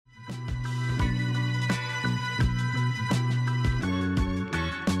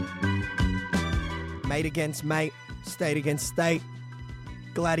Mate against mate, state against state,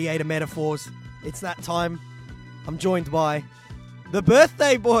 gladiator metaphors. It's that time. I'm joined by the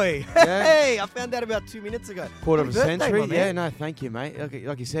birthday boy. Yeah. Hey, I found out about 2 minutes ago. Quarter of a Happy birthday, century. my man. Yeah, no, thank you, mate.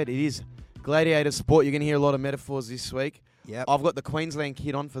 Like you said, it is gladiator sport. You're going to hear a lot of metaphors this week. Yep. I've got the Queensland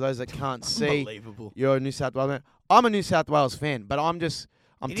kit on for those that can't see. Unbelievable. You're a New South Wales man. I'm a New South Wales fan, but I'm It is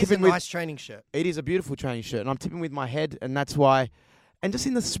a tipping with. nice training shirt. It is a beautiful training shirt, and I'm tipping with my head, and that's why. And just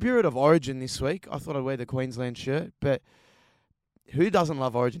in the spirit of Origin this week, I thought I'd wear the Queensland shirt, but who doesn't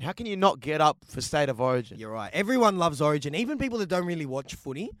love Origin? How can you not get up for State of Origin? You're right. Everyone loves Origin. Even people that don't really watch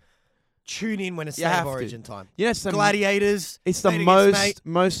footy, tune in when it's You State have of to. Origin time. You know, some, Gladiators. it's the State against mate.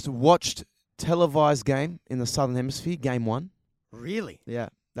 most watched televised game in the Southern Hemisphere, Game 1. Really? Yeah,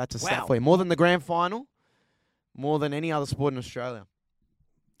 that's a Wow. stat for you. More than the grand final, more than any other sport in Australia.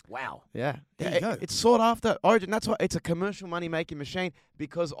 Wow. Yeah. There you go. It's sought after. Origin, that's why it's a commercial money-making machine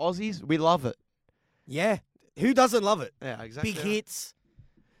because Aussies, we love it. Yeah. Who doesn't love it? Yeah, exactly. Big right. hits,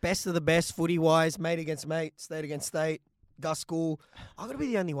 best of the best, footy-wise, mate against mate, state against state, Gus School. I'm going to be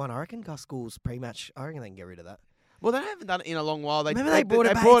the only one. I reckon Gus School's pre-match. I reckon they can get rid of that. Well, they haven't done it in a long while. Remember they brought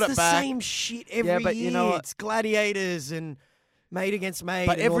it back? It's the same shit every Yeah, but year. you know what? It's gladiators and mate against mate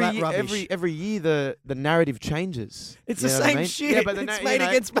But and all that year, rubbish. every year the narrative changes. It's You the know what I same mean? shit. Yeah, but the It's mate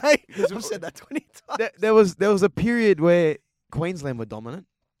against mate. I've said that 20 times. there was a period where Queensland were dominant,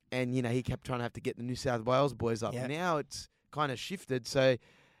 and he kept trying to have to get the New South Wales boys up. Yeah. Now it's kind of shifted, so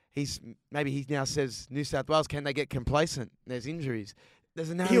he now says New South Wales, can they get complacent? There's injuries. There's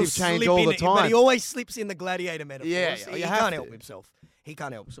a He'll narrative change slip all in the it, but time. he always slips in the gladiator metaphors. Yeah, he you have can't to. help himself. He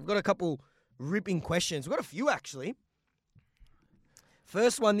can't help. So we've got a couple ripping questions. We've got a few, actually.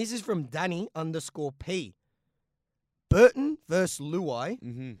 First one, this is from Danny_P. Burton versus Luai.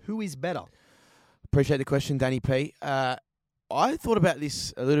 Mhm. Who is better? Appreciate the question, Danny P. I thought about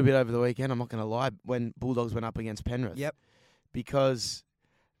this a little bit over the weekend, I'm not going to lie, when Bulldogs went up against Penrith. Yep. Because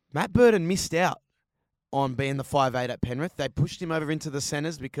Matt Burton missed out on being the 5'8" at Penrith. They pushed him over into the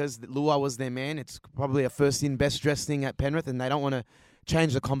centres because Luai was their man. It's probably a first-in, best-dressed thing at Penrith, and they don't want to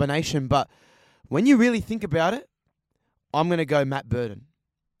change the combination. But when you really think about it, I'm going to go Matt Burton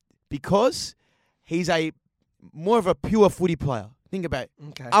because he's more of a pure footy player. Think about it.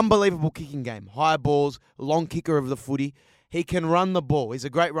 Okay. Unbelievable kicking game. High balls, long kicker of the footy. He can run the ball. He's a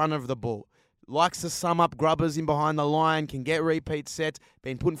great runner of the ball. Likes to sum up grubbers in behind the line, can get repeat sets,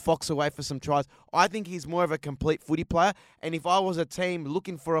 been putting Fox away for some tries. I think he's more of a complete footy player. And if I was a team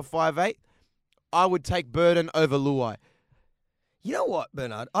looking for a 5'8", I would take Burton over Luai. You know what,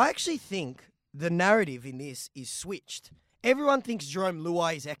 Bernard? I actually think the narrative in this is switched. Everyone thinks Jerome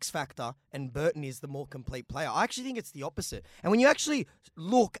Luai is X factor and Burton is the more complete player. I actually think it's the opposite. And when you actually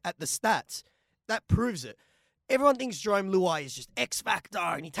look at the stats, that proves it. Everyone thinks Jerome Luai is just X factor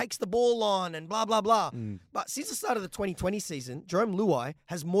and he takes the ball on and blah, blah, blah. But since the start of the 2020 season, Jerome Luai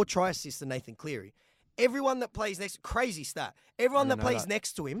has more try assists than Nathan Cleary. Everyone that plays next, crazy stat. Everyone that plays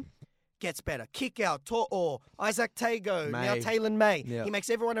next to him gets better. Kick out, To'o, Isaac Tago, now Taylor May. Yeah. He makes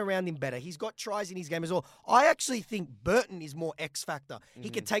everyone around him better. He's got tries in his game as well. I actually think Burton is more X factor. He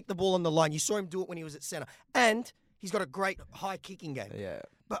can take the ball on the line. You saw him do it when he was at centre. And he's got a great high kicking game. Yeah.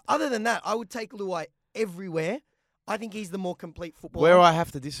 But other than that, I would take Luai everywhere. I think he's the more complete footballer. Where I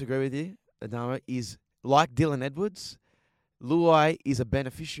have to disagree with you, Adama, is like Dylan Edwards, Luai is a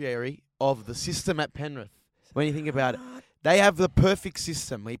beneficiary of the system at Penrith. When you think about it, they have the perfect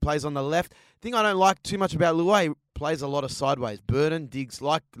system. He plays on the left. The thing I don't like too much about Luai, he plays a lot of sideways. Burton digs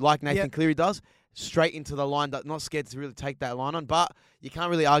like Nathan Cleary does, straight into the line, not scared to really take that line on. But you can't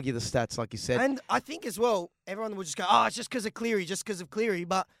really argue the stats, like you said. And I think as well, everyone would just go, it's just because of Cleary,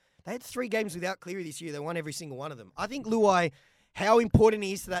 But they had 3 games without Cleary this year. They won every single one of them. I think Luai, how important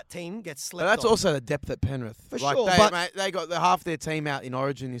he is to that team, gets slept But that's on. also the depth at Penrith. For sure, They got half their team out in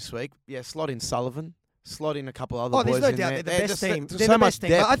Origin this week. Yeah, slot in Sullivan. Slot in a couple other boys. There's no in doubt there. they're the best team. Just They're so the much best team.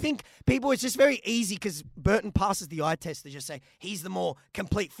 depth. But I think people, it's just very easy because Burton passes the eye test to just say he's the more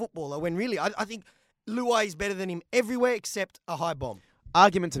complete footballer, when really I think Luai is better than him everywhere except a high bomb.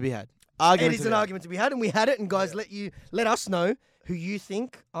 Argument to be had. It is an argument to be had, and we had it. And guys, let us know who you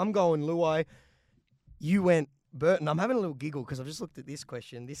think. I'm going Luai. You went Burton. I'm having a little giggle because I've just looked at this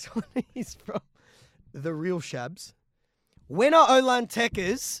question. This one is from the real Shabs. When are Olan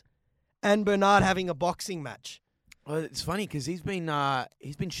Tekers and Bernard having a boxing match? Well, it's funny because he's been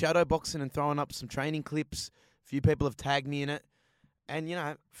shadow boxing and throwing up some training clips. A few people have tagged me in it,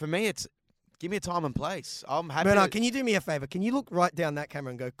 and for me, it's give me a time and place. I'm happy. Bernard, can you do me a favor? Can you look right down that camera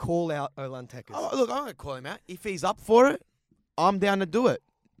and go call out Olan Tekers? Oh, look, I'm gonna call him out if he's up for it. I'm down to do it.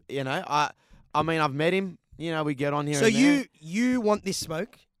 I mean, I've met him. We get on here. So and there. you want this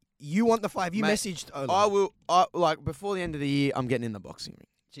smoke? You want the fight. You Mate, messaged Ola. I will. Like before the end of the year, I'm getting in the boxing ring.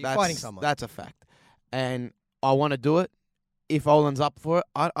 So you're fighting someone. That's a fact, and I want to do it. If Olin's up for it,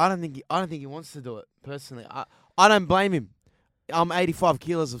 I don't think he wants to do it personally. I don't blame him. I'm 85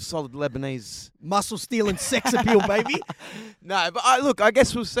 kilos of solid Lebanese Muscle steel and sex appeal, baby. No, but I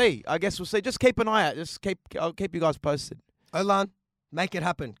guess we'll see. Just keep an eye out. I'll keep you guys posted. Olan, make it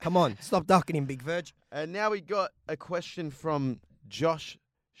happen. Come on. Stop ducking him, Big Verge. And now we got a question from Josh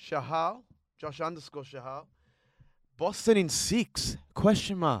Shahal. Josh_Shahal. Boston in 6? ?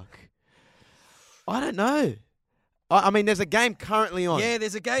 I don't know. I mean, there's a game currently on. Yeah,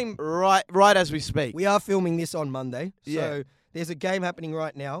 there's a game. Right as we speak. We are filming this on Monday. So Yeah. there's a game happening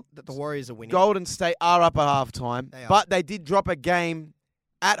right now that the Warriors are winning. Golden State are up at halftime, They are. but they did drop a game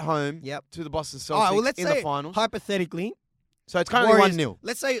at home Yep. to the Boston Celtics All right, well, let's in say the finals. hypothetically, So it's currently Warriors, 1-0.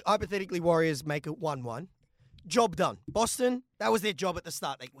 Let's say hypothetically Warriors make it 1-1. Job done. Boston, that was their job at the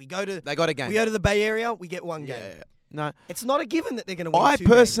start. We go to They got a game. the Bay Area, we get one game. Yeah. No, It's not a given that they're going to win I two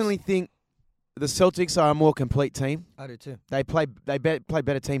personally games. think the Celtics are a more complete team. I do too. They play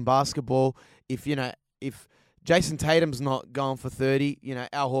better team basketball. If Jason Tatum's not going for 30,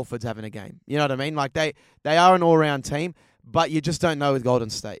 Al Horford's having a game. You know what I mean? Like they are an all-round team, but you just don't know with Golden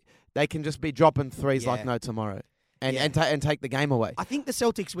State. They can just be dropping threes like Yeah. no tomorrow, and Yeah. and take the game away. I think the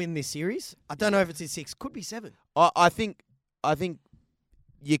Celtics win this series. I don't know if it's in 6. Could be 7. I think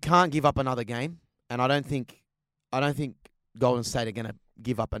you can't give up another game, and I don't think Golden State are going to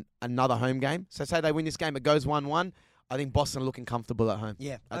give up another home game. So say they win this game, it goes 1-1. I think Boston are looking comfortable at home.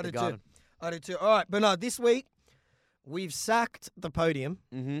 Yeah, at I the do Garden. too. I do too. All right, Bernard, this week we've sacked the podium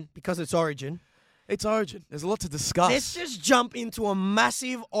Mm-hmm. because it's Origin. It's Origin. There's a lot to discuss. Let's just jump into a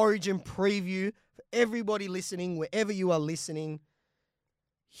massive Origin preview for everybody listening, wherever you are listening.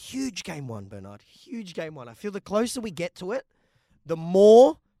 Huge game 1, Bernard. Huge game 1. I feel the closer we get to it, the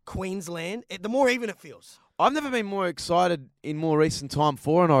more Queensland, the more even it feels. I've never been more excited in more recent time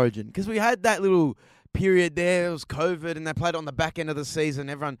for an Origin because we had that little period there. It was COVID and they played on the back end of the season.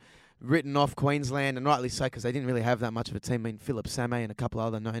 Everyone written off Queensland, and rightly so because they didn't really have that much of a team. I mean, Philip Samé and a couple of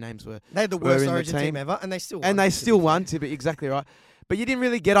other no-names were They had the were worst in the Origin team team. ever, and they still won. And they to still be won, fair. to be exactly right. But you didn't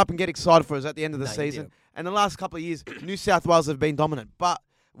really get up and get excited for us at the end of the No, you season. didn't. And the last couple of years, New South Wales have been dominant. But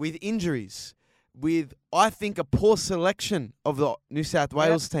with injuries, with, I think, a poor selection of the New South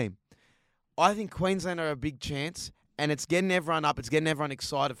Wales team, I think Queensland are a big chance. And it's getting everyone up. It's getting everyone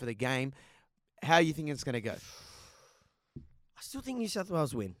excited for the game. How are you thinking it's going to go? I still think New South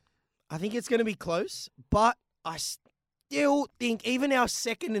Wales win. I think it's going to be close, but I still think even our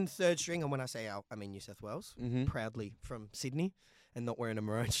second and third string, and when I say our, I mean New South Wales, Mm-hmm. proudly from Sydney and not wearing a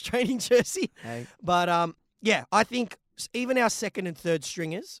Maroons training jersey. Hey. But yeah, I think even our second and third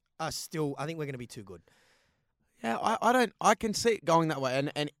stringers are still, I think we're going to be too good. Yeah, I can see it going that way.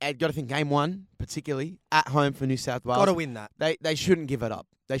 And got to think game 1, particularly, at home for New South Wales. Got to win that. They shouldn't give it up.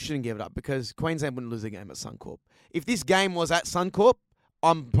 They shouldn't give it up because Queensland wouldn't lose a game at Suncorp. If this game was at Suncorp,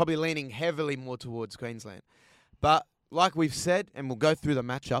 I'm probably leaning heavily more towards Queensland. But like we've said, and we'll go through the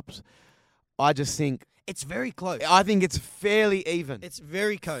matchups, I just think... It's very close. I think it's fairly even. It's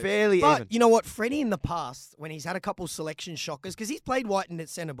very close. Fairly but even. you know what? Freddie in the past, when he's had a couple selection shockers, because he's played Whiten at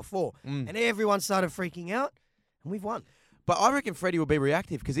centre before, and everyone started freaking out, and we've won. But I reckon Freddie will be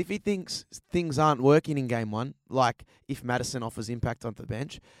reactive because if he thinks things aren't working in game 1, like if Madison offers impact on the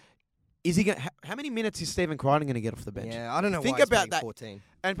bench, is he going? How many minutes is Stephen Crichton going to get off the bench? Yeah, I don't know Think why he's about playing that. 14.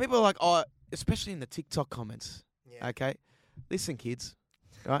 And people are like, oh, especially in the TikTok comments. Yeah. Okay, listen, kids,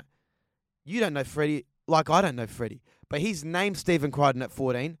 right? You don't know Freddie like I don't know Freddie, but he's named Stephen Crichton at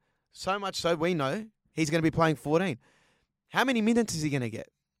 14. So much so we know he's going to be playing 14. How many minutes is he going to get?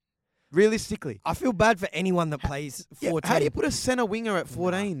 Realistically, I feel bad for anyone that plays 14. how do you put a centre winger at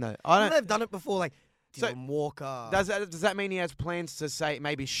 14 though? I don't. They've done it before, like So, Dylan Walker. Does that mean he has plans to say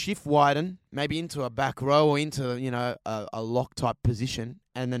maybe shift Wyden, maybe into a back row or into a lock type position,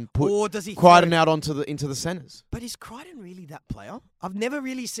 and then put or does he Crichton out into the centres? But is Crichton really that player? I've never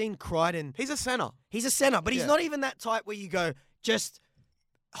really seen Crichton. He's a centre. He's a centre, but he's Yeah. not even that type where you go just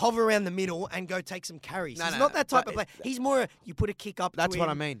hover around the middle and go take some carries. No, He's no, not no, that type but of player. He's more you put a kick up. That's to what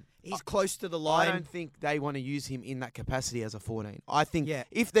I him. mean. He's close to the I line. don't think they want to use him in that capacity as a 14. I think Yeah.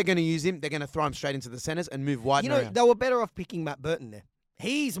 if they're going to use him, they're going to throw him straight into the centres and move Wyden You know, around. they were better off picking Matt Burton there.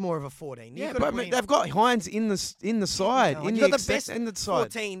 He's more of a 14. You Yeah, could've but I put mean, him- they've got Hines in the side, No, in you the got the best extended side.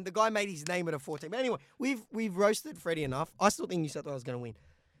 14. The guy made his name at a 14. But anyway, we've roasted Freddie enough. I still think New South Wales is going to win.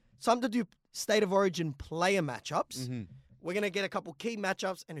 Time to do State of Origin player matchups. Mhm. We're going to get a couple key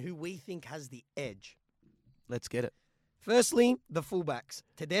matchups and who we think has the edge. Let's get it. Firstly, the fullbacks,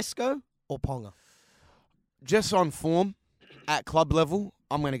 Tedesco or Ponga. Just on form at club level,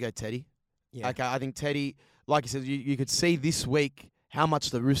 I'm going to go Teddy. Yeah. Okay, I think Teddy, like you said, you could see this week how much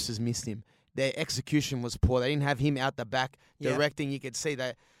the Roosters missed him. Their execution was poor. They didn't have him out the back directing. You could see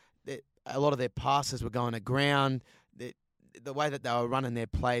that a lot of their passes were going to ground. The way that they were running their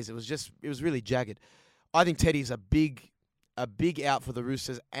plays, it was really jagged. I think Teddy's a big out for the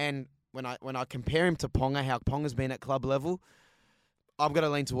Roosters. And when I compare him to Ponga, how Ponga's been at club level, I'm going to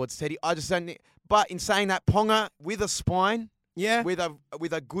lean towards Teddy. I just don't. But in saying that, Ponga with a spine, with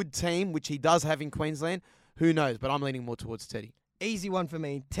a good team, which he does have in Queensland, who knows? But I'm leaning more towards Teddy. Easy one for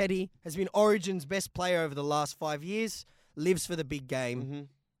me. Teddy has been Origin's best player over the last 5 years. Lives for the big game.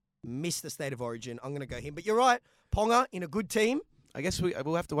 Mm-hmm. Missed the State of Origin. I'm going to go him. But you're right. Ponga in a good team. I guess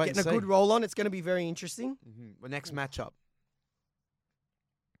we'll have to wait and see. Getting a good roll on. It's going to be very interesting. Mm-hmm. The next matchup.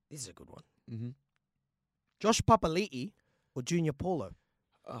 This is a good one. Mm-hmm. Josh Papali'i or Junior Paulo?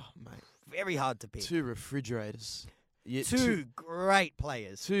 Oh, mate. Very hard to pick. Two refrigerators. Yeah, two great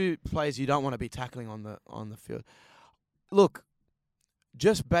players. Two players you don't want to be tackling on the field. Look,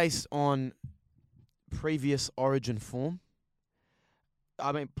 just based on previous Origin form,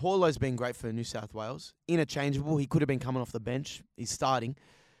 I mean, Paulo's been great for New South Wales. Interchangeable. He could have been coming off the bench. He's starting.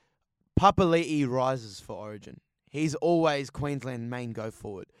 Papali'i rises for Origin. He's always Queensland main go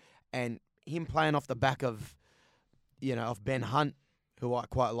forward. And him playing off the back of, of Ben Hunt, who I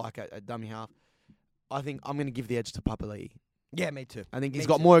quite like at dummy half, I think I'm going to give the edge to Papali'i. Yeah, me too. I think he's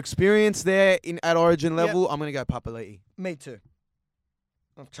got more experience there at Origin level. I'm going to go Papali'i. Me too.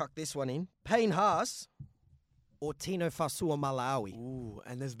 I'll chuck this one in. Payne Haas or Tino Fasua Malawi. Ooh,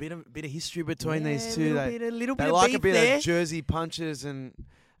 and there's been a bit of history between these two. A little bit they of like beef a bit there. of jersey punches and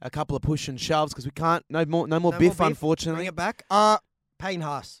a couple of push and shoves because we can't. No more Biff, unfortunately. Bring it back. Payne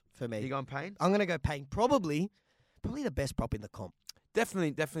Haas for me. You going Payne? I'm going to go Payne. Probably the best prop in the comp.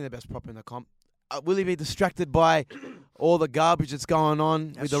 Definitely the best prop in the comp. Will he be distracted by all the garbage that's going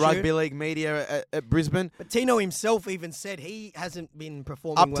on with the rugby league media at Brisbane? But Tino himself even said he hasn't been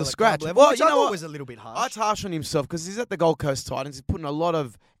performing up well to scratch. Club level, which I thought was a little bit harsh. It's harsh on himself because he's at the Gold Coast Titans. He's putting a lot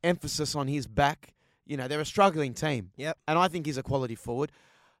of emphasis on his back. They're a struggling team. Yep. And I think he's a quality forward.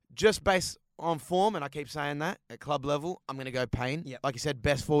 Just based on form, and I keep saying that, at club level, I'm going to go Payne. Yep. Like you said,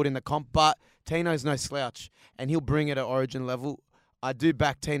 best forward in the comp, but Tino's no slouch, and he'll bring it at Origin level. I do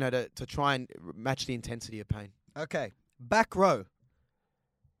back Tino to try and match the intensity of Payne. Okay. Back row.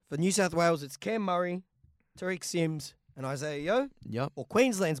 For New South Wales, it's Cam Murray, Tariq Sims, and Isaiah Yeo. Yep. Or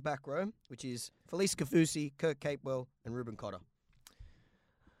Queensland's back row, which is Felice Kafusi, Kurt Capewell, and Ruben Cotter.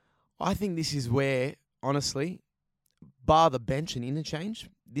 I think this is where, honestly, bar the bench and interchange,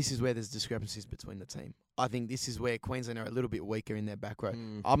 this is where there's discrepancies between the team. I think this is where Queensland are a little bit weaker in their back row.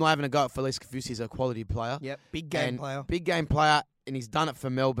 I'm not having a go at Felice Kafusi. He's a quality player. Yep, big game player. Big game player, and he's done it for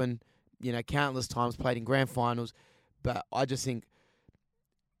Melbourne, countless times, played in grand finals. But I just think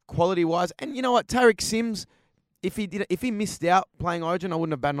quality-wise, and you know what, Tariq Sims, if he missed out playing Origin, I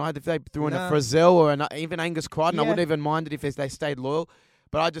wouldn't have batted an eye. If they threw in a Frizzell or even Angus Crichton, I wouldn't even mind it if they stayed loyal.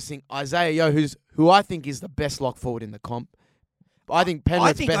 But I just think Isaiah Yeo, who I think is the best lock forward in the comp. I think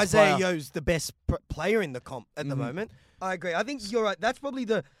Penrith's best Isaiah player. Yeo's the best player in the comp at the moment. I agree. I think you're right. That's probably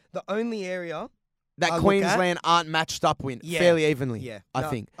the only area that Queensland aren't matched up with fairly evenly. Yeah, I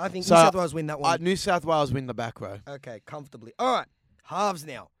think. I think New South Wales win that one. New South Wales win the back row. Okay, comfortably. All right, halves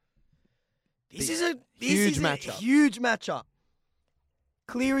now. This is a huge matchup. Huge matchup.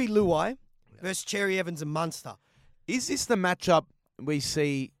 Cleary Luai versus Cherry Evans and Munster. Is this the matchup we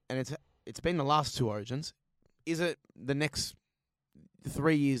see? And it's been the last two Origins. Is it the next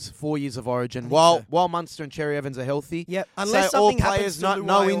 3 years, 4 years of Origin? While Munster and Cherry Evans are healthy. Yep. Unless something all players, happens to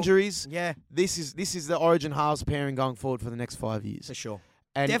no Luai injuries. Yeah. This is the Origin halves pairing going forward for the next 5 years. For sure.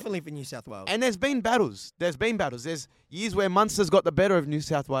 And definitely for New South Wales. And there's been battles. There's years where Munster's got the better of New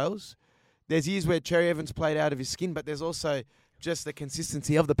South Wales. There's years where Cherry Evans played out of his skin, but there's also just the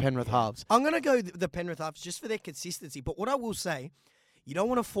consistency of the Penrith halves. I'm going to go the Penrith halves just for their consistency. But what I will say, you don't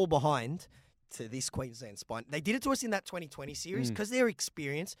want to fall behind to this Queensland spine. They did it to us in that 2020 series because their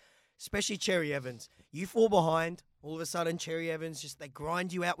experience, especially Cherry Evans. You fall behind, all of a sudden Cherry Evans, they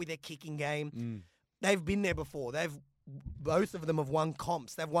grind you out with their kicking game. They've been there before. Both of them have won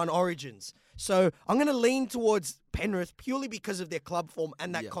comps. They've won Origins. So I'm going to lean towards Penrith purely because of their club form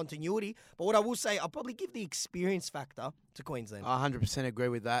and that continuity. But what I will say, I'll probably give the experience factor to Queensland. I 100% agree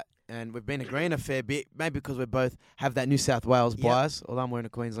with that. And we've been agreeing a fair bit, maybe because we both have that New South Wales bias, although I'm wearing a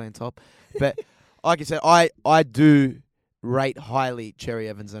Queensland top. But like I said, I do rate highly Cherry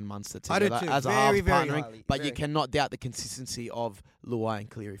Evans and Munster together as a half partnering. Highly, but you cannot doubt the consistency of Luai and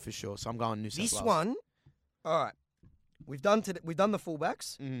Cleary for sure. So I'm going New South Wales. This one, all right. We've done the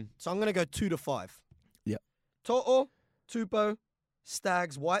fullbacks, so I'm going to go 2 to 5. Yep. To'o, Tupou,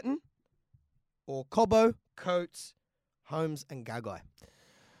 Stags, Whiten, or Cobbo, Coates, Holmes, and Gagai?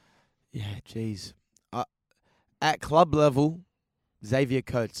 Yeah, jeez. At club level, Xavier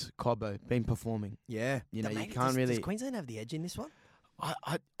Coates, Cobbo, been performing. Yeah. You know, you Maybe can't really. Does Queensland have the edge in this one?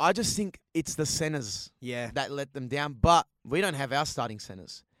 I just think it's the centres Yeah. that let them down. But we don't have our starting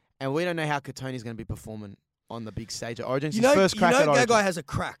centres. And we don't know how Katoni's going to be performing on the big stage at Origin. It's his first crack at Origin. Gagai has a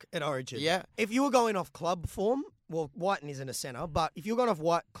crack at Origin. Yeah. If you were going off club form, well, Whiten isn't a centre, but if you're going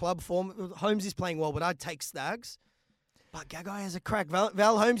off club form, Holmes is playing well, but I'd take Stags. But Gagai has a crack.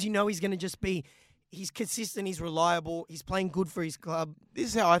 Val Holmes, he's going to just be, he's consistent, he's reliable, he's playing good for his club. This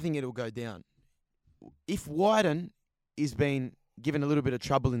is how I think it'll go down. If Whiten is being given a little bit of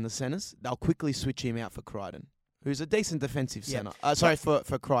trouble in the centres, they'll quickly switch him out for Crichton, who's a decent defensive centre.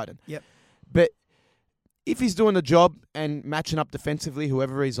 For Crichton. Yep. But if he's doing the job and matching up defensively,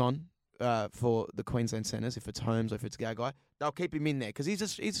 whoever he's on for the Queensland centres, if it's Holmes or if it's Gagai, they'll keep him in there because he's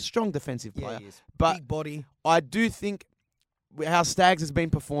a strong defensive player. Yeah, he is. But big body. I do think how Stags has been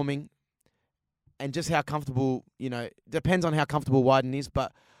performing and just how comfortable, depends on how comfortable Whiten is,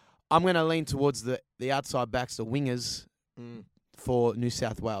 but I'm going to lean towards the outside backs, the wingers, for New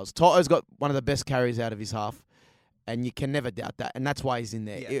South Wales. Toto's got one of the best carries out of his half, and you can never doubt that, and that's why he's in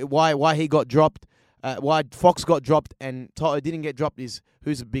there. Yeah. Why he got dropped, why Fox got dropped and Toto didn't get dropped is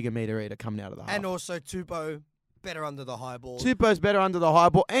who's a bigger meter eater coming out of the half. And also Tupou, better under the high ball. Tupou's better under the high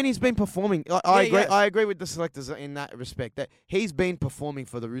ball, and he's been performing. I agree. Yes. I agree with the selectors in that respect that he's been performing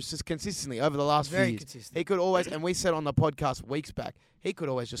for the Roosters consistently over the last few Very years. consistent. He could always, and we said on the podcast weeks back, he could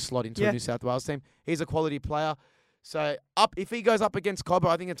always just slot into a New South Wales team. He's a quality player. So if he goes up against Cobbo,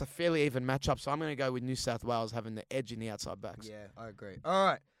 I think it's a fairly even matchup. So I'm going to go with New South Wales having the edge in the outside backs. Yeah, I agree. All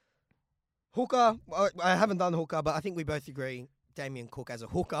right. Hooker. I haven't done hooker, but I think we both agree Damien Cook as a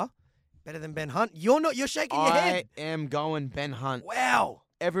hooker better than Ben Hunt. You're shaking your head. I am going Ben Hunt. Wow.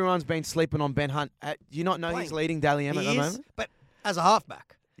 Everyone's been sleeping on Ben Hunt. Do you not know he's leading Dally M at the moment? But as a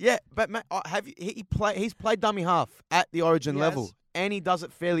halfback. Yeah, but Matt, he's played dummy half at the Origin level, and he does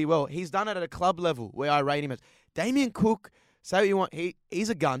it fairly well. He's done it at a club level where I rate him as Damien Cook. Say what you want, he's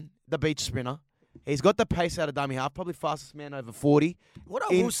a gun, the beach sprinter. He's got the pace out of dummy half, probably fastest man over 40. What I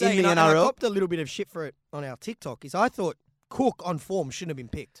will say, in the and I NRL. copped a little bit of shit for it on our TikTok, is I thought Cook on form shouldn't have been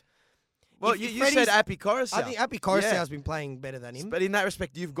picked. Well, you said Api Coruscant. I think Api Coruscant has been playing better than him. But in that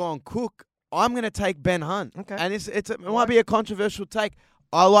respect, you've gone Cook. I'm going to take Ben Hunt. Okay. And it might be a controversial take.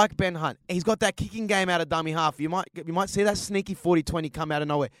 I like Ben Hunt. He's got that kicking game out of dummy half. You might see that sneaky 40-20 come out of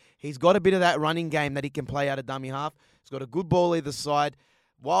nowhere. He's got a bit of that running game that he can play out of dummy half. He's got a good ball either side.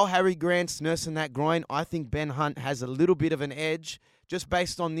 While Harry Grant's nursing that groin, I think Ben Hunt has a little bit of an edge just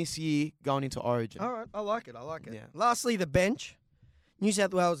based on this year going into Origin. All right, I like it. Yeah. Lastly, the bench. New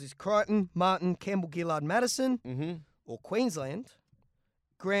South Wales is Crichton, Martin, Campbell, Gillard, Madison, or Queensland,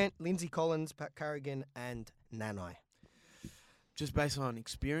 Grant, Lindsay Collins, Pat Carrigan, and Nanai. Just based on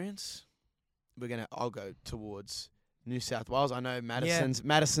experience, I'll go towards New South Wales. I know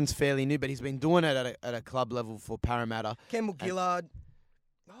Madison's fairly new, but he's been doing it at a club level for Parramatta. Campbell, Gillard.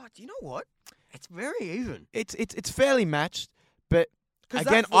 Oh, do you know what? It's very even. It's fairly matched, but Because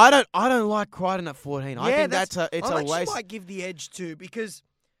again, I don't like Crichton at 14. I think it's a I waste. might give the edge to because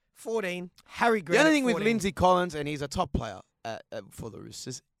 14, Harry Grant. The only thing at with 14. Lindsay Collins, and he's a top player for the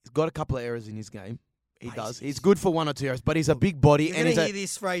Roosters, he's got a couple of errors in his game. He does. He's good for one or two errors, but he's a big body. You're going to hear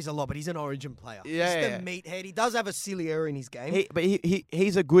this phrase a lot, but he's an Origin player. Yeah, He's the meathead. He does have a silly error in his game.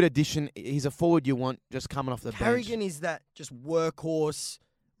 He's a good addition. He's a forward you want just coming off the bench. Carrigan is that just workhorse,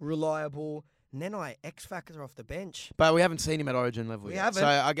 reliable. Nanai X factor off the bench. But we haven't seen him at Origin level We yet.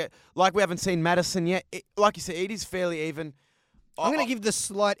 haven't. So we haven't seen Madison yet. Like you said, it is fairly even. I'm going to give the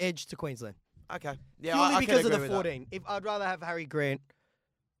slight edge to Queensland. Okay. Yeah, Purely I because can of agree the with 14. If I'd rather have Harry Grant.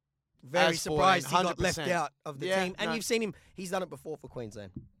 Very As surprised 14, he got left 100%. out of the team. And no. you've seen him. He's done it before for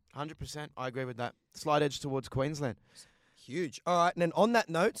Queensland. that. 100%. I agree with that. Slight edge towards Queensland. Huge. All right. And then on that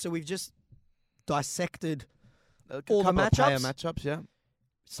note, so we've just dissected A all the couple of player matchups. matchups, yeah.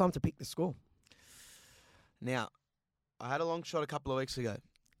 It's time to pick the score. Now, I had a long shot a couple of weeks ago.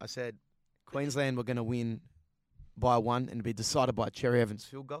 I said Queensland were going to win by 1 and be decided by Cherry Evans'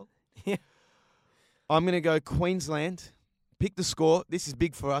 field goal. Yeah. I'm going to go Queensland. Pick the score. This is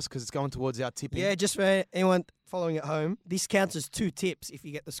big for us because it's going towards our tipping. Yeah, just for anyone following at home, this counts as 2 tips if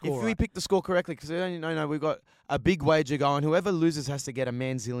you get the score If we right. pick the score correctly, because we've got a big wager going. Whoever loses has to get a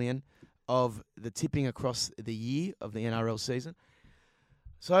manzillion of the tipping across the year of the NRL season.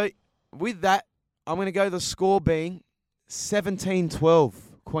 So with that, I'm going to go the score being 17-12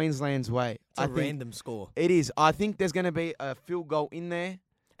 Queensland's way. It's a random score. It is. I think there's going to be a field goal in there.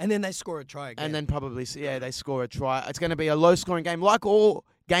 And then they score a try again. And then probably, they score a try. It's going to be a low-scoring game, like all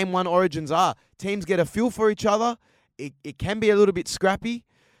Game 1 Origins are. Teams get a feel for each other. It can be a little bit scrappy.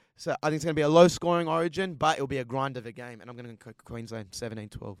 So I think it's going to be a low-scoring Origin, but it'll be a grind of a game. And I'm going to go Queensland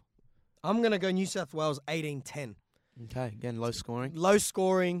 17-12. I'm going to go New South Wales 18-10. Okay, again, low-scoring. Low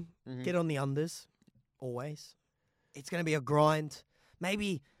scoring. Get on the unders. Always. It's going to be a grind.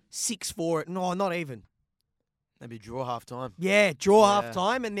 Maybe 6-4. No, not even. Maybe draw half-time. Yeah, draw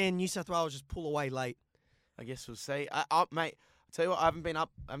half-time, and then New South Wales just pull away late. I guess we'll see. Mate, I'll tell you what, I haven't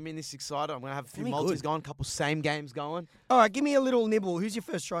been this excited. I'm going to have a few multis going, a couple same games going. All right, give me a little nibble. Who's your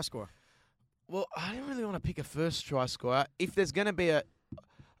first try scorer? Well, I don't really want to pick a first try scorer. If there's going to be a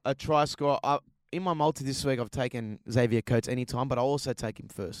try scorer, in my multi this week, I've taken Xavier Coates anytime, but I'll also take him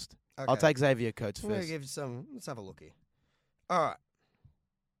first. Okay. I'll take Xavier Coates first. Let's have a look here. All right.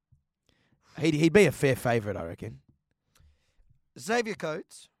 He'd be a fair favourite, I reckon. Xavier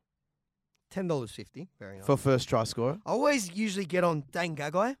Coates, $10.50. Very nice. For first try scorer. I always usually get on Dane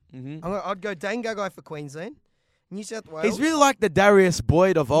Gagai. I'd go Dane Gagai for Queensland. New South Wales. He's really like the Darius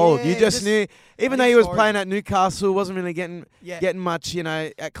Boyd of old. Yeah, you just knew, even though he was playing at Newcastle, wasn't really getting much,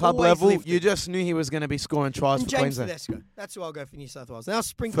 at club always level. lifted. You just knew he was going to be scoring tries and for James Queensland. Tedesco. That's who I'll go for New South Wales. Now I'll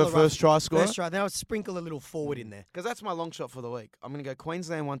sprinkle For first try scorer? First try. Now I'll sprinkle a little forward in there. Because that's my long shot for the week. I'm going to go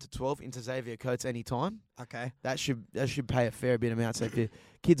Queensland 1-12 into Xavier Coates anytime. Okay. That should pay a fair bit amount. So if your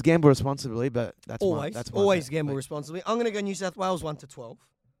kids gamble responsibly, but that's always my always bet. gamble responsibly. I'm going to go New South Wales 1-12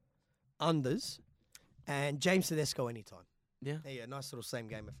 unders, and James Tedesco anytime. Yeah, nice little same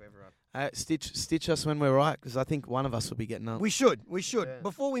gamer for everyone. Stitch us when we're right, because I think one of us will be getting up. We should. Yeah.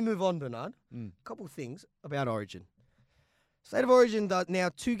 Before we move on, Bernard, a couple of things about Origin. State of Origin, now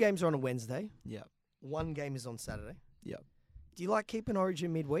 2 games are on a Wednesday. Yeah. 1 game is on Saturday. Yeah. Do you like keeping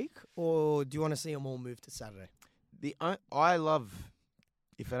Origin midweek, or do you want to see them all move to Saturday? I love,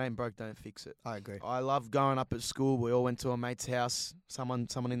 if it ain't broke, don't fix it. I agree. I love going up at school. We all went to a mate's house, someone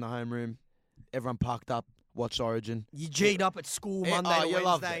in the homeroom, everyone parked up. Watched Origin. You G'd up at school Monday to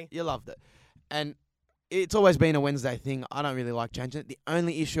Wednesday. You loved it. And it's always been a Wednesday thing. I don't really like changing it. The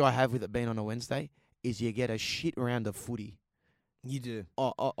only issue I have with it being on a Wednesday is you get a shit round of footy. You do.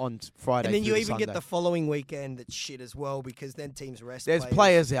 On Friday. And then you even Sunday. get the following weekend that's shit as well, because then teams rest There's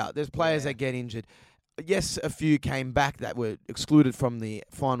players out. There's players that get injured. Yes, a few came back that were excluded from the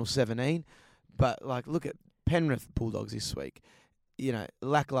final 17. But, look at Penrith Bulldogs this week.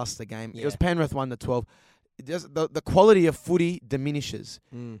 Lackluster game. Yeah. It was Penrith 1-12. The quality of footy diminishes.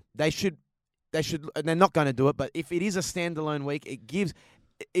 They should. They're not going to do it. But if it is a standalone week, it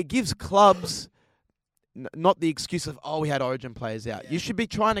gives clubs not the excuse of we had Origin players out. Yeah. You should be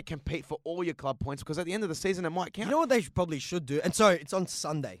trying to compete for all your club points, because at the end of the season it might count. You know what they probably should do? And so it's on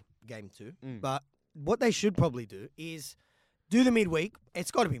Sunday, game 2. But what they should probably do is do the midweek. It's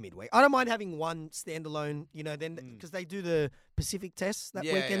got to be midweek. I don't mind having one standalone, then because they do the Pacific Test that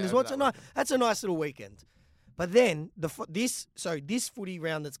weekend as well. That's a nice little weekend. But then this footy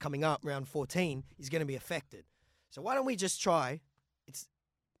round that's coming up, round 14, is going to be affected. So why don't we just try? It's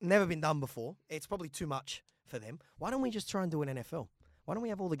never been done before. It's probably too much for them. Why don't we just try and do an NFL? Why don't we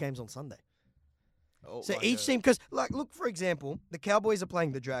have all the games on Sunday? So each team, because look, for example, the Cowboys are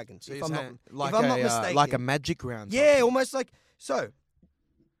playing the Dragons. So if I'm not mistaken, like a magic round. Yeah, almost like so.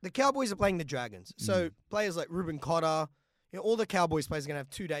 The Cowboys are playing the Dragons. So players like Ruben Cotter, all the Cowboys players are going to have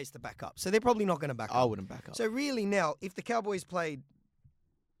 2 days to back up. So they're probably not going to back up. I wouldn't back up. So really now, if the Cowboys played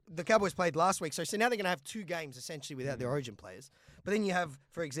last week, so now they're going to have 2 games essentially without their Origin players. But then you have,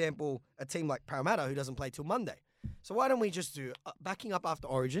 for example, a team like Parramatta who doesn't play till Monday. So why don't we just do backing up after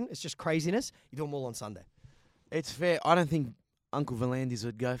Origin? It's just craziness. You do them all on Sunday. It's fair. I don't think Uncle Volandis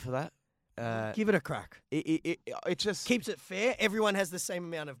would go for that. Give it a crack. It just keeps it fair. Everyone has the same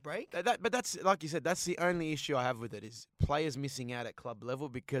amount of break. But that's, like you said, that's the only issue I have with it, is players missing out at club level,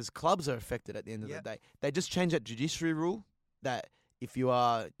 because clubs are affected at the end of the day. They just changed that judiciary rule that if you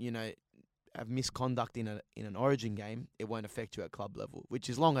are, have misconduct in an Origin game, it won't affect you at club level, which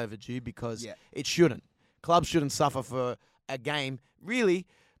is long overdue, because it shouldn't. Clubs shouldn't suffer for a game. Really,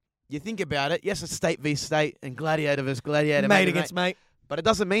 you think about it, yes, it's state v state and gladiator versus gladiator. Mate against mate. But it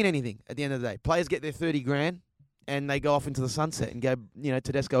doesn't mean anything at the end of the day. Players get their 30 grand and they go off into the sunset and go,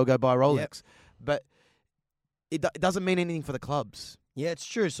 Tedesco will go buy a Rolex. Yep. But it doesn't mean anything for the clubs. Yeah, it's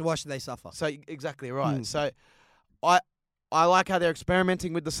true. So why should they suffer? So exactly right. So I like how they're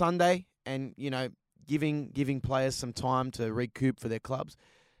experimenting with the Sunday and, giving players some time to recoup for their clubs.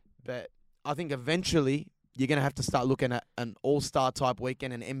 But I think eventually you're going to have to start looking at an all-star type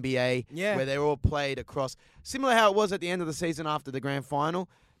weekend, an NBA, where they're all played across. Similar how it was at the end of the season after the grand final.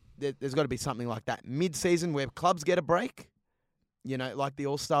 There's got to be something like that. Mid-season where clubs get a break like the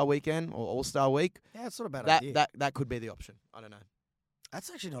All-Star weekend or All-Star week. Yeah, it's not a bad That idea. that could be the option. I don't know. That's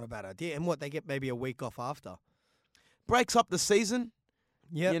actually not a bad idea. And what, they get maybe a week off after? Breaks up the season.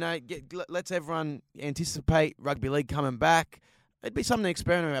 Yeah. Lets everyone anticipate rugby league coming back. It'd be something to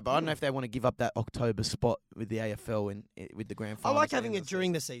experiment about, but I don't know if they want to give up that October spot with the AFL with the grand I final. like having it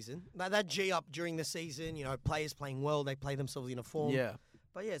during the season. That G up during the season, players playing well, they play themselves in a form. Yeah.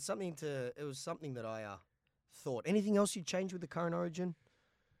 But yeah, it was something that I thought. Anything else you'd change with the current Origin?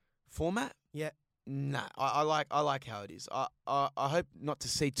 Format? Yeah. Nah, I like how it is. I hope not to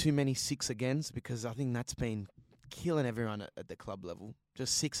see too many 6 agains because I think that's been killing everyone at the club level.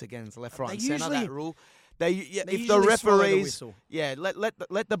 Just 6 agains, left, right, and centre. That rule. If the referees,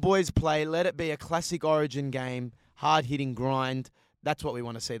 let the boys play. Let it be a classic Origin game, hard hitting grind. That's what we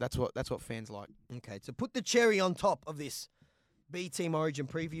want to see. That's what fans like. Okay, to put the cherry on top of this B Team Origin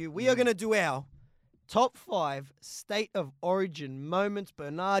preview, we are going to do our top 5 State of Origin moments.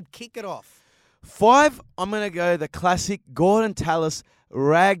 Bernard, kick it off. 5, I'm going to go the classic Gordon Tallis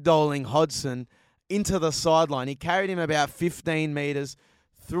ragdolling Hodgson into the sideline. He carried him about 15 metres,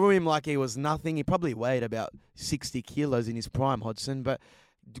 threw him like he was nothing. He probably weighed about 60 kilos in his prime, Hodgson. But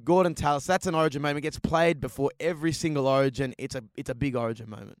Gordon Tallis, that's an Origin moment. It gets played before every single Origin. It's a big Origin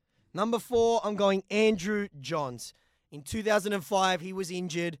moment. Number 4, I'm going Andrew Johns. In 2005, he was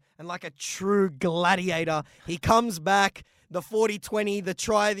injured, and like a true gladiator, he comes back. The 40-20, the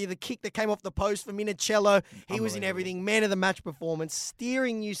try, the kick that came off the post for Minicello. He was in everything. Man of the match performance,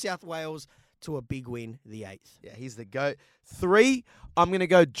 steering New South Wales to a big win, the 8th. Yeah, he's the GOAT. 3, I'm going to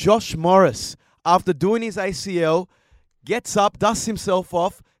go Josh Morris. After doing his ACL, gets up, dusts himself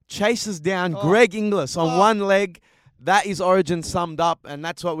off, chases down Greg Inglis on one leg. That is Origin summed up, and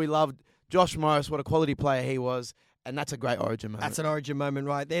that's what we loved. Josh Morris, what a quality player he was, and that's a great Origin moment. That's an Origin moment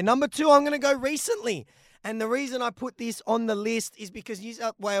right there. Number 2, I'm going to go recently. And the reason I put this on the list is because New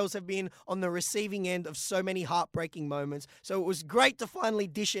South Wales have been on the receiving end of so many heartbreaking moments. So it was great to finally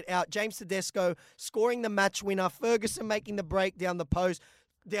dish it out. James Tedesco scoring the match winner. Ferguson making the break down the post,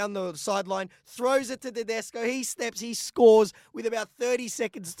 down the sideline, throws it to Tedesco. He steps, he scores with about 30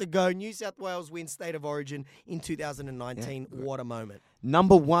 seconds to go. New South Wales win State of Origin in 2019. Yeah, what a moment.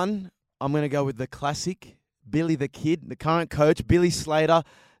 Number 1, I'm going to go with the classic, Billy the Kid, the current coach, Billy Slater.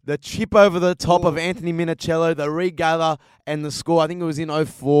 The chip over the top of Anthony Minicello, the regather, and the score. I think it was in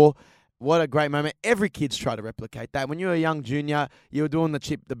 2004. What a great moment. Every kid's tried to replicate that. When you were a young junior, you were doing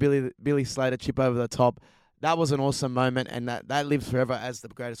the Billy Slater chip over the top. That was an awesome moment, and that lives forever as the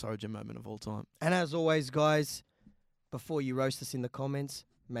greatest Origin moment of all time. And as always, guys, before you roast us in the comments,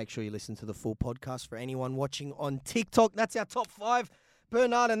 make sure you listen to the full podcast for anyone watching on TikTok. That's our top 5,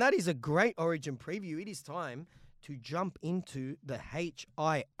 Bernard, and that is a great Origin preview. It is time to jump into the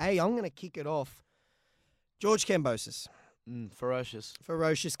HIA. I'm going to kick it off. George Kambosas. Ferocious.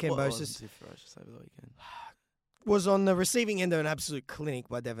 Ferocious Kambosas. Ferocious over the weekend. Was on the receiving end of an absolute clinic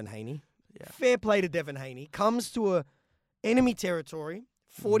by Devon Haney. Yeah. Fair play to Devon Haney. Comes to a enemy territory,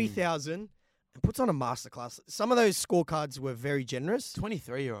 40,000, and puts on a masterclass. Some of those scorecards were very generous.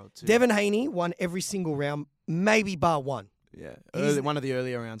 23-year-old too. Devon Haney won every single round, maybe bar 1. Yeah, one of the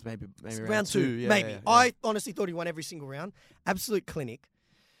earlier rounds, maybe round 2, Yeah, maybe. Yeah. I honestly thought he won every single round. Absolute clinic.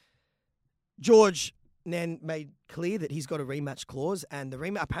 George then made clear that he's got a rematch clause, and the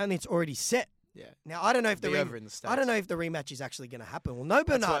rematch apparently it's already set. Yeah. Now I don't know if over in the States. I don't know if the rematch is actually going to happen. Well, no,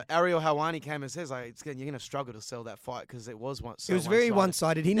 Bernard. That's what Ariel Helwani came and says you're going to struggle to sell that fight because it was once. It was very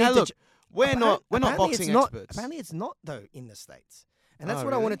one-sided. We're not boxing experts. Apparently, it's not though in the States, and that's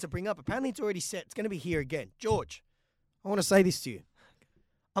what I wanted to bring up. Apparently, it's already set. It's going to be here again, George. I want to say this to you.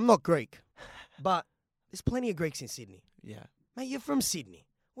 I'm not Greek, but there's plenty of Greeks in Sydney. Yeah. Mate, you're from Sydney.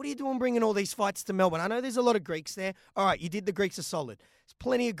 What are you doing bringing all these fights to Melbourne? I know there's a lot of Greeks there. All right, you did the Greeks are solid. There's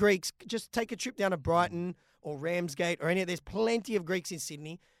plenty of Greeks. Just take a trip down to Brighton or Ramsgate or any of. There's plenty of Greeks in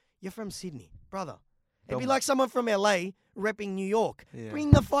Sydney. You're from Sydney, brother. It'd be like someone from LA repping New York. Yeah.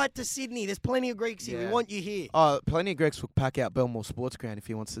 Bring the fight to Sydney. There's plenty of Greeks here. We want you here. Oh, plenty of Greeks will pack out Belmore Sports Ground if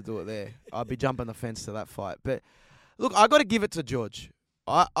he wants to do it there. I'd be jumping the fence to that fight. But look, I got to give it to George.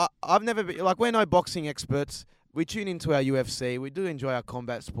 I've never been we're no boxing experts. We tune into our UFC. We do enjoy our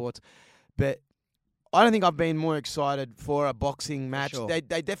combat sports, but I don't think I've been more excited for a boxing match. Sure. They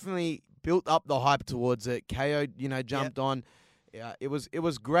definitely built up the hype towards it. KO, jumped on. Yeah, it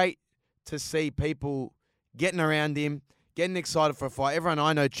was great to see people getting around him, getting excited for a fight. Everyone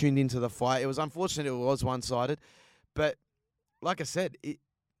I know tuned into the fight. It was unfortunate it was one-sided, but like I said,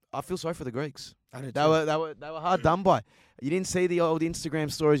 I feel sorry for the Greeks. They were hard done by. You didn't see the old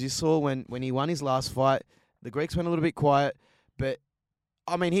Instagram stories you saw when he won his last fight. The Greeks went a little bit quiet, but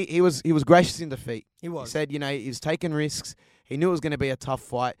I mean he was gracious in defeat. He was. He said, he was taking risks. He knew it was going to be a tough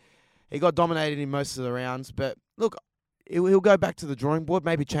fight. He got dominated in most of the rounds. But, look, he'll go back to the drawing board,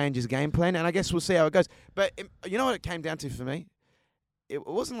 maybe change his game plan, and I guess we'll see how it goes. But you know what it came down to for me? It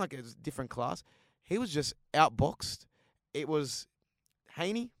wasn't like a different class. He was just outboxed. It was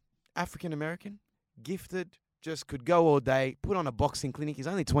Haney, African-American, gifted, just could go all day, put on a boxing clinic. He's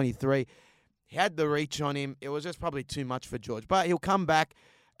only 23. He had the reach on him. It was just probably too much for George. But he'll come back,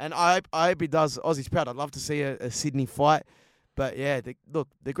 and I hope he does Aussies proud. I'd love to see a Sydney fight. But, yeah,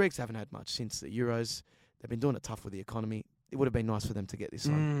 the Greeks haven't had much since the Euros. They've been doing it tough with the economy. It would have been nice for them to get this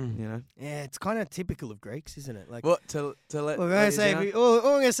one, you know? Yeah, it's kind of typical of Greeks, isn't it? Like, What, to let... all I'm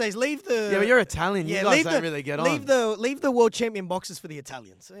going to say is leave the... Yeah, but you're Italian. You guys don't really get on. Leave the world champion boxers for the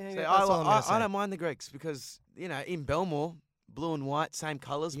Italians. I don't mind the Greeks because, you know, in Belmore, blue and white, same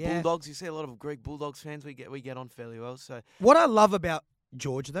colours, Bulldogs. You see a lot of Greek Bulldogs fans. We get on fairly well. So what I love about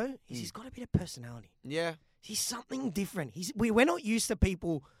George, though, is he's got a bit of personality. Yeah. He's something different. We're not used to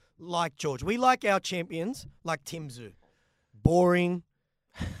people like George. We like our champions like Tim Tszyu. Boring.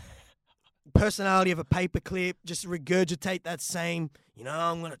 Personality of a paperclip. Just regurgitate that same,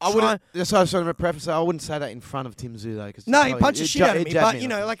 I'm going to try. That's why I was trying to preface. I wouldn't say that in front of Tim Tszyu, though. No, he punches shit out of me.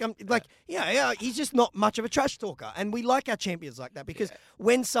 But, he's just not much of a trash talker. And we like our champions like that because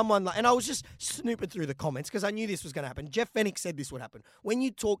when someone, and I was just snooping through the comments because I knew this was going to happen. Jeff Fennick said this would happen. When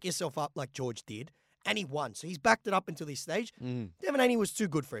you talk yourself up like George did, and he won. So he's backed it up until this stage. Devin Haney was too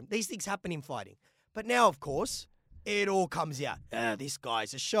good for him. These things happen in fighting. But now, of course, it all comes out. This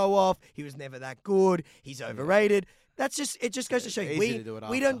guy's a show-off. He was never that good. He's overrated. It just goes to show you.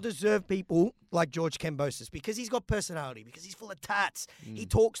 We don't deserve people like George Kambosas because he's got personality, because he's full of tats. He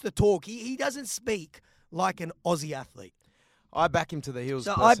talks the talk. He doesn't speak like an Aussie athlete. I back him to the heels.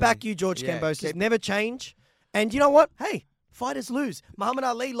 So I back you, George Kambosas. Never change. And you know what? Hey, fighters lose. Muhammad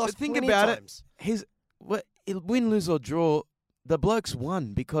Ali lost plenty of times. Win, lose or draw, the bloke's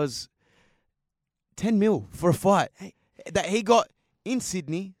won because 10 mil for a fight that he got in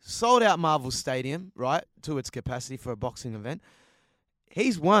Sydney, sold out Marvel Stadium, right, to its capacity for a boxing event.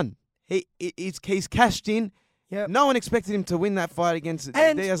 He's won. He's cashed in. Yep. No one expected him to win that fight against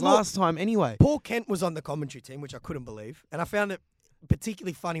Diaz last time anyway. Paul Kent was on the commentary team, which I couldn't believe. And I found it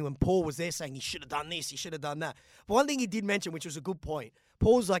particularly funny when Paul was there saying he should have done this, he should have done that. But one thing he did mention, which was a good point,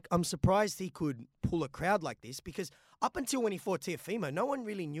 Paul's like, I'm surprised he could pull a crowd like this because up until when he fought Teofimo, no one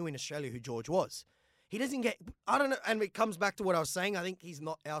really knew in Australia who George was. He doesn't get, I don't know, and it comes back to what I was saying. I think he's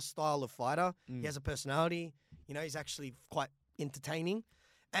not our style of fighter. He has a personality. He's actually quite entertaining.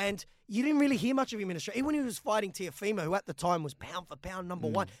 And you didn't really hear much of him in Australia. Even when he was fighting Teofimo, who at the time was pound for pound number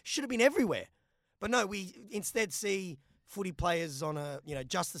one, should have been everywhere. But no, we instead see footy players on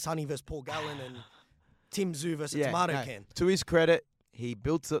Justice Honey versus Paul Gallen and Tim Tszyu versus Tomato Can. To his credit, he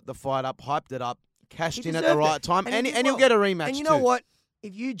built the fight up, hyped it up, cashed in at the right time, and he'll get a rematch. And you know what?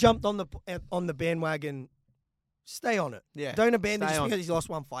 If you jumped on the bandwagon, stay on it. Yeah. Don't abandon just because he's lost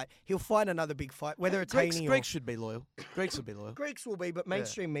one fight. He'll fight another big fight, whether it's Haney or... Greeks should be loyal. Greeks will be, but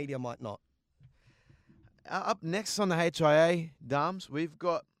mainstream media might not. Up next on the HIA, Dams, we've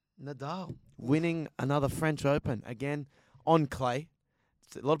got Nadal winning another French Open, again, on clay.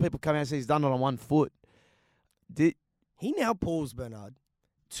 A lot of people come out and say he's done it on 1 foot. He now pulls, Bernard,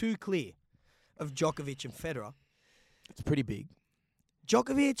 too clear of Djokovic and Federer. It's pretty big.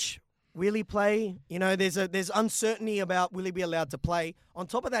 Djokovic, will he play? There's uncertainty about will he be allowed to play. On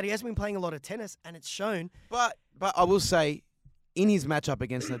top of that, he has been playing a lot of tennis, and it's shown. But I will say, in his matchup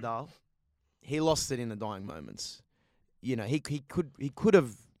against Nadal, he lost it in the dying moments. He could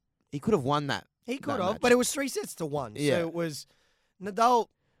have won that. He could have, but it was 3-1. Yeah. So it was Nadal.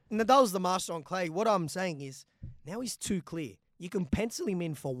 Nadal's the master on clay. What I'm saying is now he's too clear. You can pencil him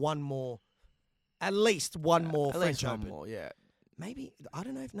in for at least one more French Open. Maybe, I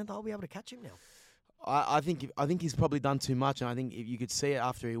don't know if Nadal will be able to catch him now. I think he's probably done too much, and I think if you could see it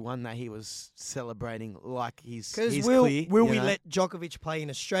after he won that, he was celebrating like he's clear. Will we let Djokovic play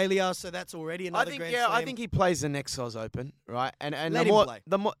in Australia? So that's already another Grand Slam. I think he plays the next Oz Open, right? And let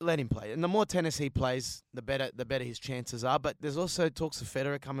him play. And the more tennis he plays, the better his chances are. But there's also talks of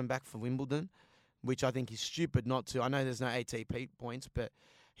Federer coming back for Wimbledon, which I think is stupid not to. I know there's no ATP points, but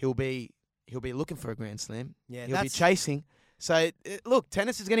he'll be looking for a Grand Slam. Yeah, he'll be chasing. So, look,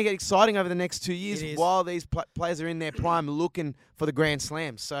 tennis is going to get exciting over the next 2 years while these players are in their prime looking for the Grand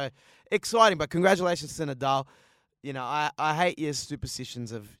Slam. So, exciting, but congratulations to Nadal. I hate your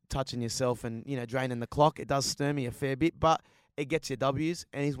superstitions of touching yourself and, draining the clock. It does stir me a fair bit, but it gets you W's,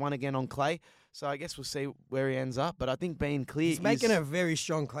 and he's won again on clay. So, I guess we'll see where he ends up. But I think being clear... He's making a very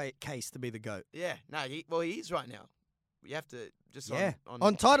strong case to be the GOAT. Yeah. No, he is right now. You have to just...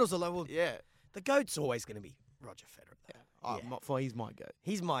 On titles alone. Yeah. The GOAT's always going to be Roger Federer. Yeah. He's my goat.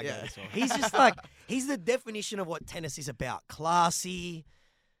 He's my Yeah. guy as well. He's just like, he's the definition of what tennis is about. Classy.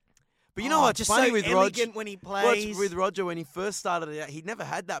 But you know what's just funny so with elegant when he plays. What's with Roger when he first started it out, he never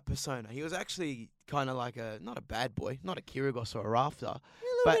had that persona. He was actually kind of like not a bad boy, not a Kyrgios or a Rafter.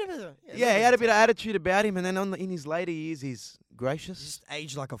 But he had a bit of attitude about him, and then in his later years, he's gracious. Just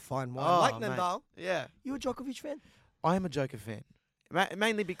aged like a fine wine. Like mate. Nadal. Yeah. You a Djokovic fan? I am a Joker fan.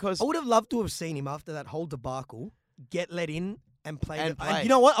 Mainly because... I would have loved to have seen him after that whole debacle get let in and play. And play. You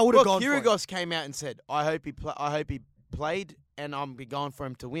know what? I would have gone for it. Kyrgios came out and said, I hope he played, and I'm going for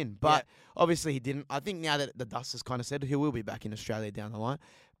him to win. But obviously he didn't. I think now that the dust has kind of settled, he will be back in Australia down the line.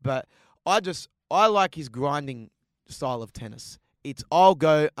 But I like his grinding style of tennis. It's I'll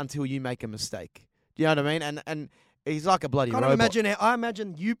go until you make a mistake. Do you know what I mean? And he's like a bloody robot. I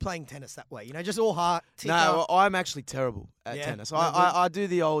imagine you playing tennis that way. You know, just all heart. No, I'm actually terrible at tennis. No, I do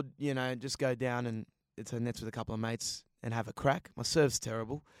the old, just go down and it's a nets with a couple of mates and have a crack. My serve's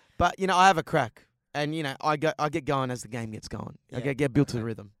terrible, but I have a crack, and I get going as the game gets going. I get built to the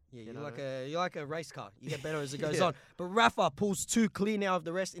rhythm. Yeah, you're like a race car. You get better as it goes on. But Rafa pulls 2 clear now of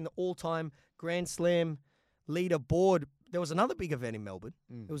the rest in the all-time Grand Slam leaderboard. There was another big event in Melbourne.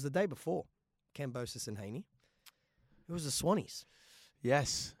 It was the day before, Kambosas and Haney. It was the Swannies.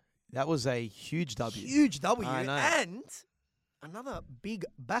 Yes, that was a huge W. Huge W. I know. And another big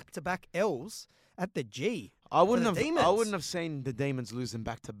back-to-back L's at the G. I wouldn't have seen the Demons losing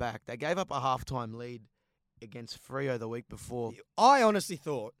back-to-back. They gave up a halftime lead against Freo the week before. I honestly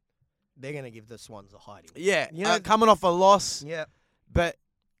thought they're going to give the Swans a hiding. Yeah, coming off a loss. Yeah. But,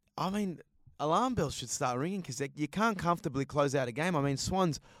 alarm bells should start ringing because you can't comfortably close out a game.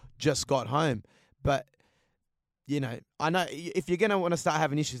 Swans just got home. But, I know if you're going to want to start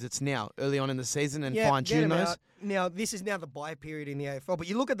having issues, it's now, early on in the season, and fine-tune those. Out. Now, this is now the bye period in the AFL. But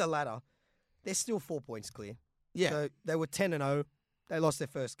you look at the ladder, they're still 4 points clear. Yeah. So they were 10-0. They lost their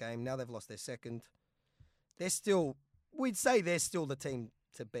first game. Now they've lost their second. We'd say they're still the team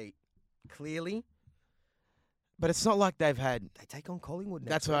to beat, clearly. But it's not like they take on Collingwood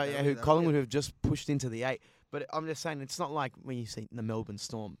next That's week, right, Collingwood have just pushed into the 8. But I'm just saying, it's not like when you see the Melbourne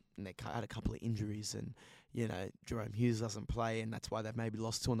Storm, and they had a couple of injuries, and, Jerome Hughes doesn't play, and that's why they've maybe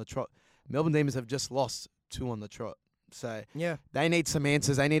lost 2 on the trot. Melbourne Demons have just lost 2 on the trot. So they need some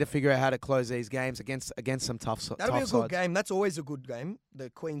answers. They need to figure out how to close these games against some tough sides. That'll be a good game. That's always a good game. The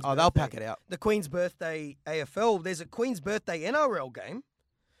Queen's birthday. They'll pack it out. The Queen's birthday AFL. There's a Queen's birthday NRL game.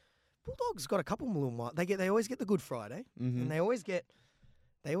 Bulldogs got a couple more. They always get the Good Friday, and they always get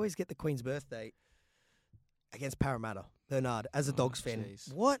the Queen's birthday against Parramatta. Bernard, as a Dogs fan,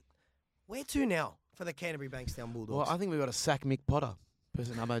 what? Where to now for the Canterbury Bankstown Bulldogs? Well, I think we've got to sack Mick Potter.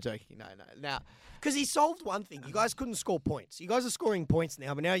 I'm joking. No. Now, because he solved one thing. You guys couldn't score points. You guys are scoring points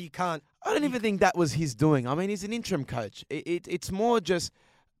now, but now you can't. I don't even think that was his doing. He's an interim coach. It's more just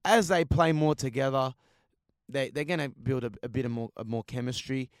as they play more together, they're going to build a bit of more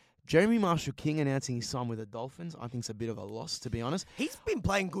chemistry. Jeremy Marshall-King announcing his sign with the Dolphins, I think, is a bit of a loss, to be honest. He's been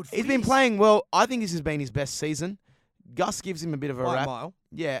playing good. He's been playing well. I think this has been his best season. Gus gives him a bit of a rap. Mile.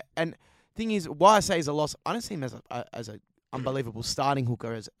 Yeah, and thing is, why I say he's a loss, I don't see him as a unbelievable starting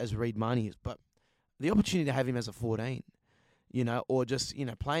hooker as Reid Marnie is, but the opportunity to have him as a 14, or just,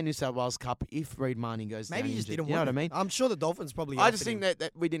 play New South Wales Cup if Reid Marnie goes down. Maybe he just injured. didn't You know want what I mean? I'm sure the Dolphins probably I just think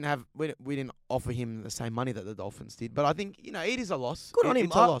that we didn't offer him the same money that the Dolphins did. But I think, it is a loss. Good on him.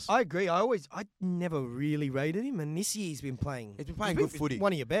 It's a loss. I agree. I never really rated him, and this year he's been playing. He's been playing good footy.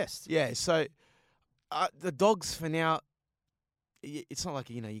 One of your best. Yeah, so the Dogs for now, it's not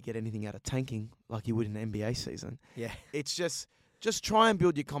like, you get anything out of tanking like you would in the NBA season. Yeah. It's just try and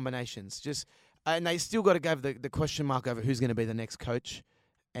build your combinations. And they still got to go the question mark over who's going to be the next coach.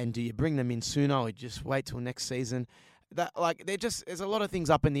 And do you bring them in sooner or just wait till next season? There's a lot of things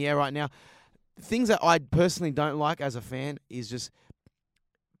up in the air right now. Things that I personally don't like as a fan is just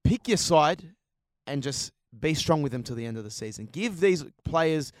pick your side and just be strong with them till the end of the season. Give these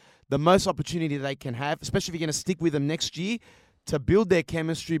players the most opportunity they can have, especially if you're going to stick with them next year, to build their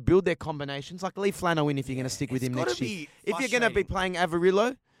chemistry, build their combinations. Like, leave Flano in if you're going to stick with him next year. If you're going to be playing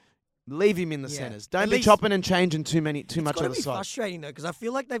Avarillo, leave him in the centres. Don't be chopping and changing too much of the side. It's frustrating, though, because I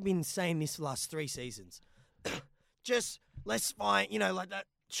feel like they've been saying this for the last 3 seasons. Just, let's find, like that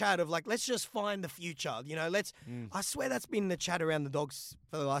chat of, let's just find the future. I swear that's been the chat around the Dogs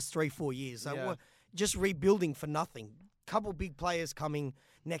for the last 3-4 years. So just rebuilding for nothing. Couple big players coming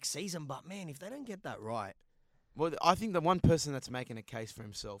next season, but, man, if they don't get that right. Well, I think the one person that's making a case for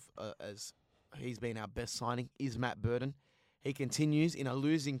himself as he's been our best signing is Matt Burton. He continues in a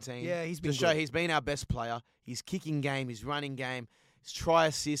losing team to show he's been our best player. His kicking game, his running game, his try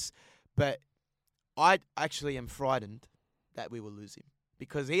assists. But I actually am frightened that we will lose him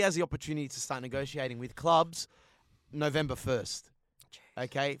because he has the opportunity to start negotiating with clubs November 1st.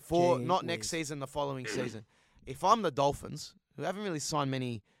 Okay, for not next season, the following season. If I'm the Dolphins, who haven't really signed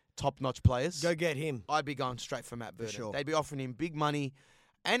many top-notch players, Go get him. I'd be going straight for Matt Burton. sure. They'd be offering him big money,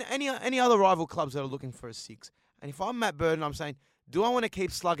 and any other rival clubs that are looking for a 6. And if I'm Matt Burton, I'm saying, do I want to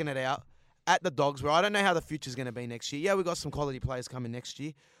keep slugging it out at the Dogs, where I don't know how the future's going to be next year? Yeah, we've got some quality players coming next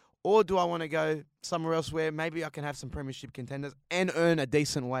year. Or do I want to go somewhere else where maybe I can have some premiership contenders and earn a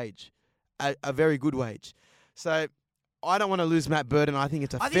decent wage, a very good wage? So I don't want to lose Matt Burton. I think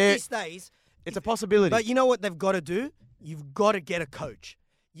it's I think these days, it's a possibility. but you know what they've got to do? You've got to get a coach.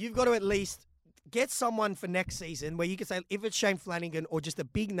 You've got to at least get someone for next season where you can say, if it's Shane Flanagan or just a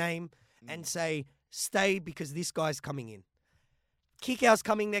big name, and say, stay because this guy's coming in. Kickout's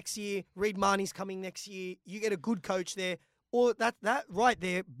coming next year. Reid Marnie's coming next year. You get a good coach there. Or that right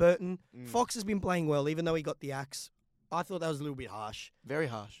there, Burton. Fox has been playing well, even though he got the axe. I thought that was a little bit harsh. Very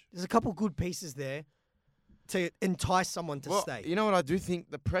harsh. There's a couple good pieces there to entice someone to stay. You know what I do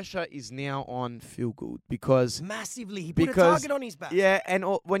think? The pressure is now on Phil Gould because... Massively. He put a target on his back. Yeah, and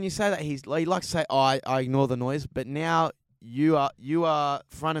when you say that, he likes to say, I ignore the noise, but now you are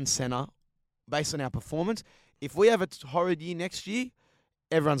front and centre based on our performance. If we have a horrid year next year,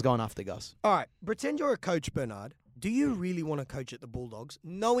 everyone's going after Gus. All right, pretend you're a coach, Bernard. Do you really want to coach at the Bulldogs,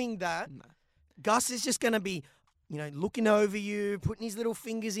 knowing that Gus is just going to be, looking over you, putting his little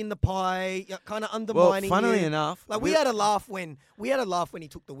fingers in the pie, kind of undermining funnily you? enough, we had a laugh when he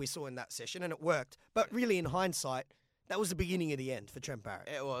took the whistle in that session, and it worked. But really, in hindsight, that was the beginning of the end for Trent Barrett.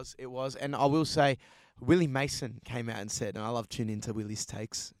 It was, and I will say, Willie Mason came out and said, and I love tuning into Willie's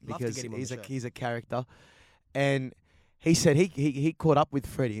takes because he's a character, and he said he caught up with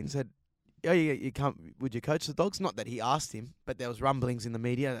Freddie and said, "Oh, you can't. Would you coach the Dogs?" Not that he asked him, but there was rumblings in the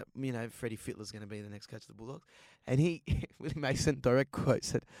media that Freddie Fittler's going to be the next coach of the Bulldogs. And Willie Mason, direct quote,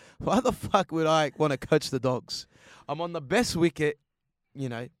 said, "Why the fuck would I want to coach the Dogs? I'm on the best wicket,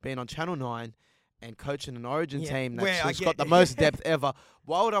 being on Channel 9 and coaching an Origin team that's got the most depth ever.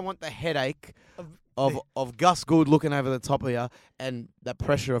 Why would I want the headache of Gus Gould looking over the top of you and the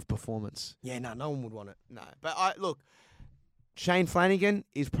pressure of performance?" Yeah, no one would want it. No, but look. Shane Flanagan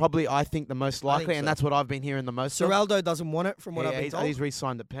is probably, I think, the most likely, and that's what I've been hearing the most. Seraldo doesn't want it, from what I've been told. He's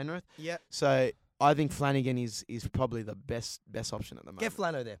re-signed at Penrith. Yeah. So I think Flanagan is probably the best option at the moment. Get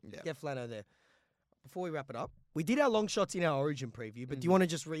Flano there. Yeah. Get Flano there. Before we wrap it up, we did our long shots in our Origin preview, but do you want to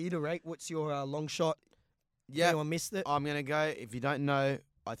just reiterate what's your long shot? Yeah. Anyone missed it? I'm going to go, if you don't know,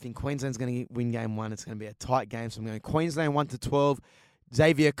 I think Queensland's going to win game 1. It's going to be a tight game, so I'm going Queensland 1-12.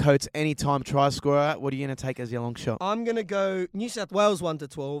 Xavier Coates, anytime try scorer. What are you going to take as your long shot? I'm going to go New South Wales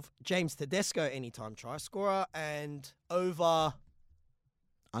 1-12, James Tedesco, anytime try scorer, and over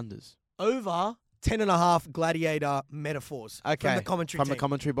Unders. Over 10.5 Gladiator metaphors. Okay. From the commentary the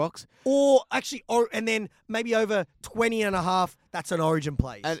commentary box. Or actually, and then maybe over 20.5, that's an Origin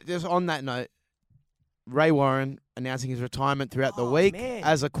plays. And just on that note, Ray Warren announcing his retirement throughout the week. Man.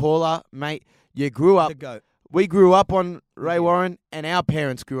 As a caller, mate, you grew up. The GOAT. We grew up on Ray Warren, and our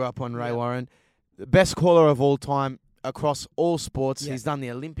parents grew up on Ray Warren. The best caller of all time across all sports. He's done the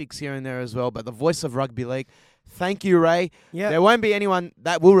Olympics here and there as well, but the voice of rugby league. Thank you, Ray. There won't be anyone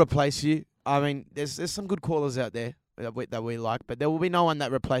that will replace you. I mean, there's some good callers out there that we like, but there will be no one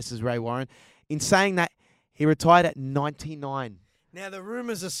that replaces Ray Warren. In saying that, he retired at 99. Now, the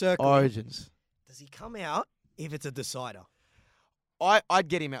rumours are circling. Origins. Does he come out if it's a decider? I'd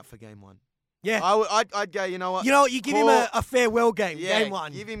get him out for game 1. Yeah. I'd go, you know what? You give him a farewell game, game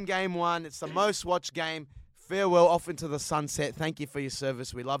 1. Give him game 1. It's the most watched game. Farewell, off into the sunset. Thank you for your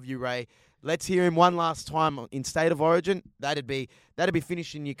service. We love you, Ray. Let's hear him one last time in State of Origin. That'd be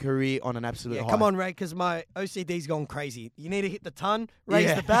finishing your career on an absolute high. Come on, Ray, because my OCD's gone crazy. You need to hit the ton,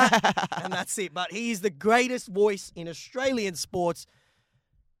 raise the bat, and that's it. But he is the greatest voice in Australian sports.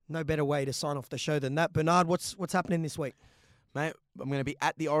 No better way to sign off the show than that. Bernard, what's happening this week? Mate, I'm going to be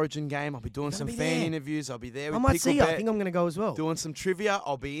at the Origin game. I'll be doing some fan interviews. I'll be there with I might Pickle see you. Bet, I think I'm going to go as well. doing some trivia.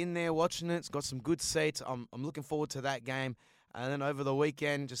 I'll be in there watching it. It's got some good seats. I'm looking forward to that game. And then over the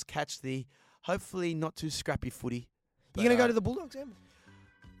weekend, just catch the hopefully not too scrappy footy. You going to go to the Bulldogs game?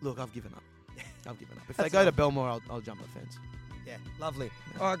 Look, I've given up. If they go to Belmore, I'll jump the fence. Yeah, lovely.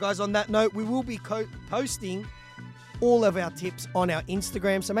 All right, guys, on that note, we will be posting all of our tips on our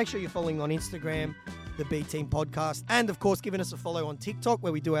Instagram. So make sure you're following on Instagram, the B Team Podcast, and of course giving us a follow on TikTok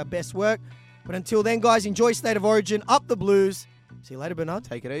where we do our best work. But until then, guys, enjoy State of Origin, up the Blues. See you later, Bernard.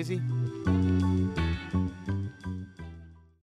 Take it easy.